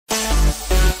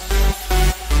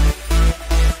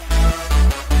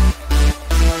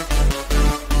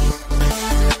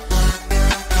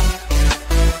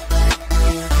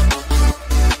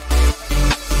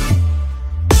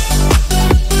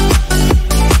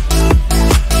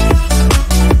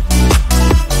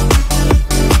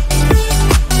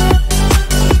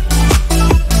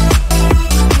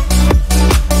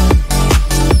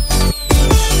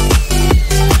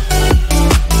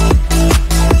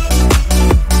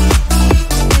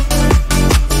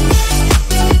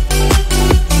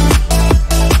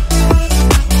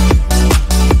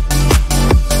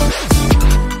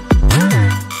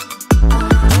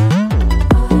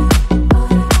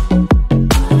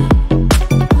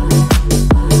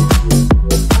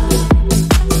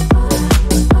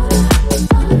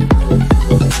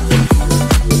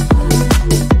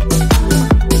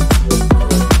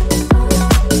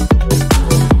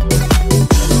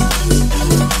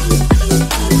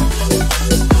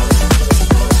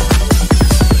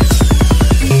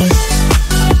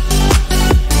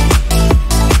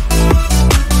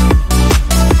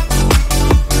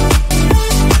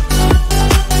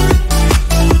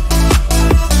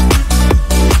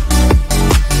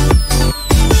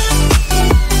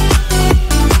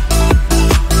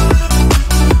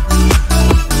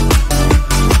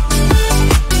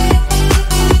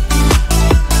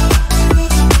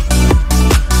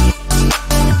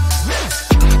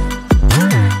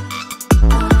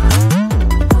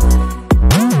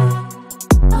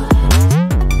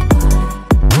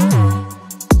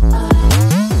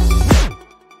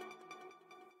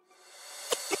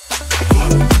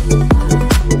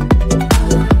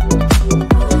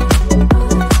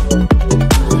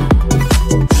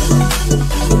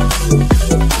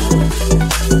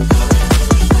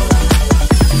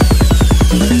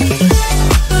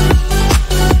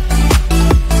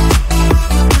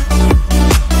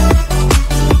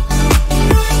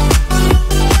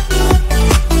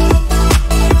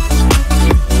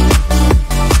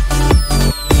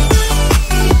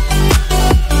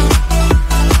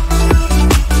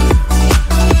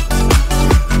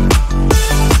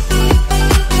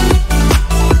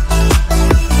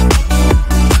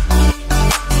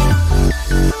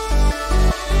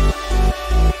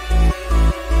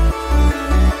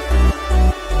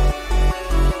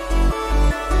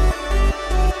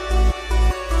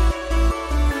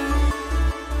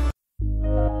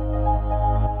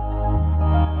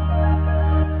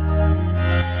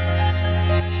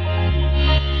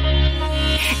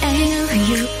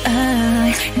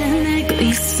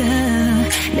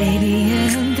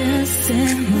곳에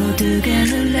모두가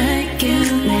널 like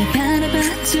you 날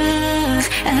바라봐줘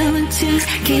I want to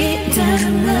keep that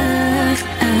love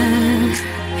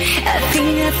I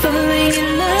think I'm falling in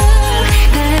love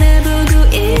바라보고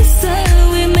있어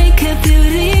We make a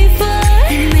beautiful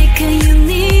We make a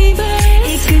universe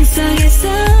이 꿈속에서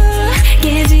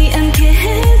깨지 않게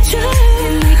해줘 We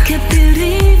make a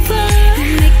beautiful We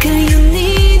make a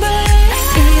universe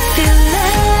If you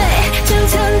like 좀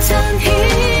천천히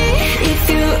If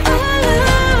you alone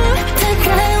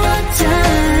다가와줘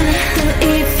또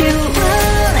if you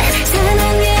want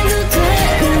사랑해도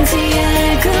되는지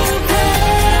알고봐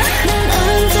난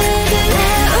언제든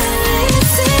I will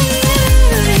see you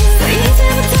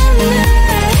이제부터 날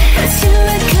다시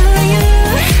like you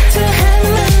좋아하는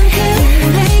해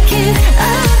make it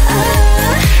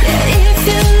Yeah if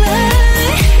you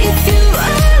like If you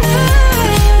alone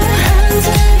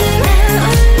언제든 I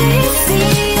only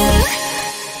see you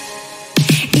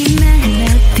이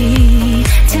멜로디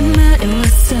참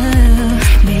어려웠어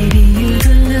Baby you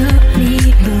don't love me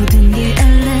모든 게 I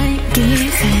like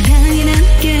it 사랑이란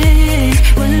게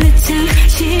원래 참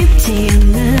쉽지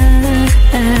않아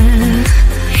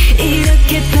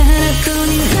이렇게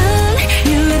바라보니 넌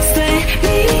You expect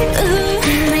me ooh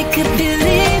Like a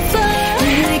beautiful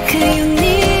Like a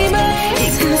universe 이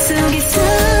꿈속에서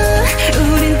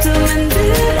우린 또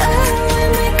만들어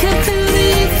Like a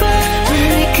beautiful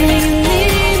Like a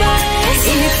universe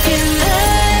If you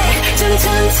like 좀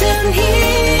천천히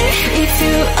If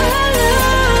you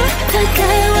alone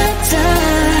다가와줘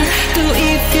또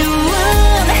if you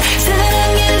want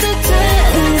사랑해도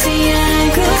되는지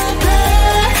알고봐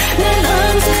난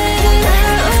언제든 I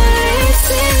only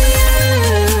see you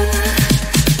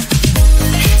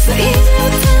So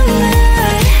이제부터 날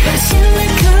다시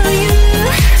like you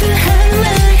좋아하는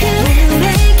해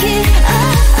make it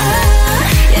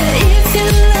Yeah if you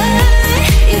like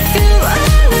If you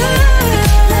alone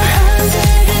난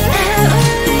언제든 I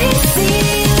only see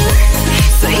you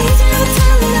So 이제부터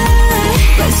날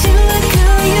다시 like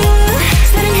you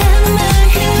사랑하는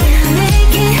해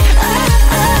make it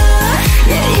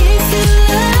Yeah if you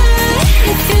like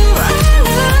If you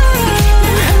alone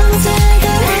난 언제든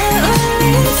I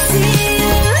only see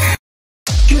you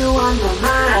You on my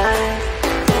mind.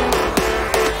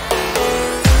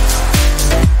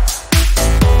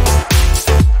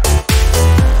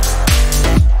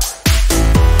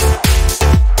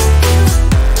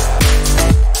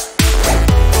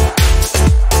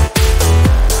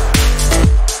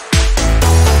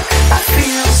 I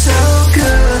feel so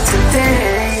good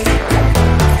today,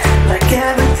 like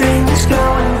everything's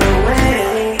going my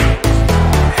way.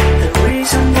 The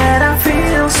reason that I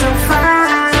feel so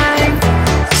fine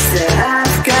is that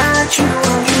I've got you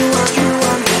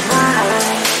on my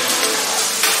mind.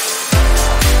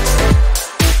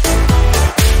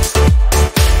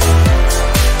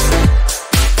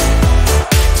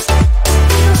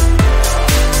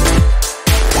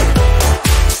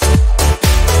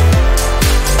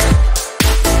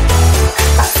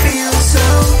 I feel so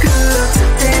good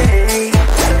today,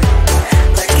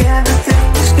 like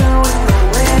everything's going my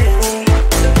way.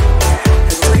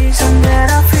 The reason that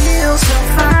I feel so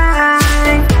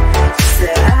fine is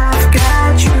that I've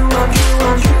got you on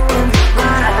my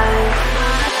mind.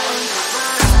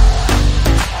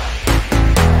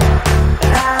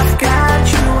 I've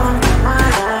got you on my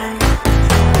mind.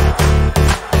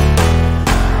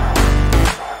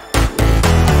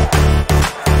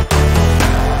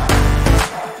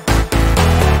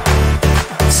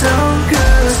 So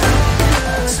good.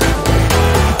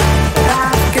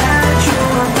 I've got you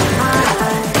on my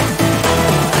mind.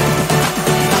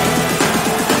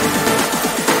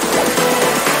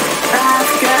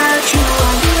 I've got you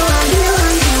on my mind.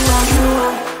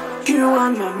 You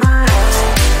on my mind.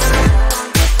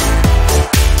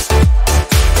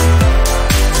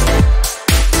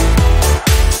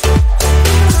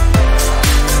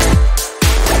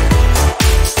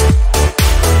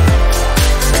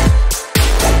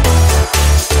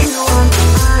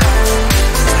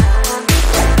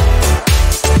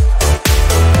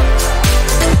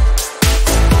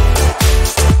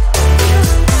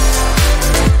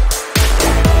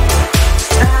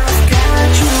 I've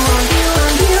got you on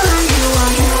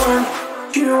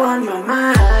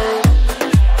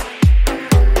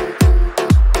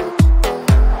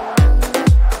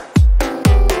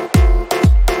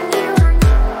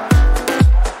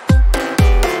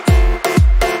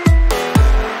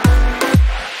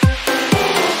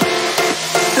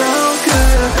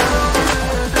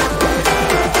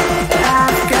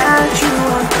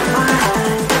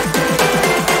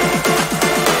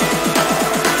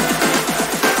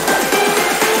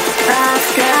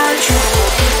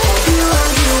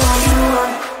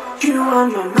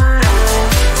on my mind.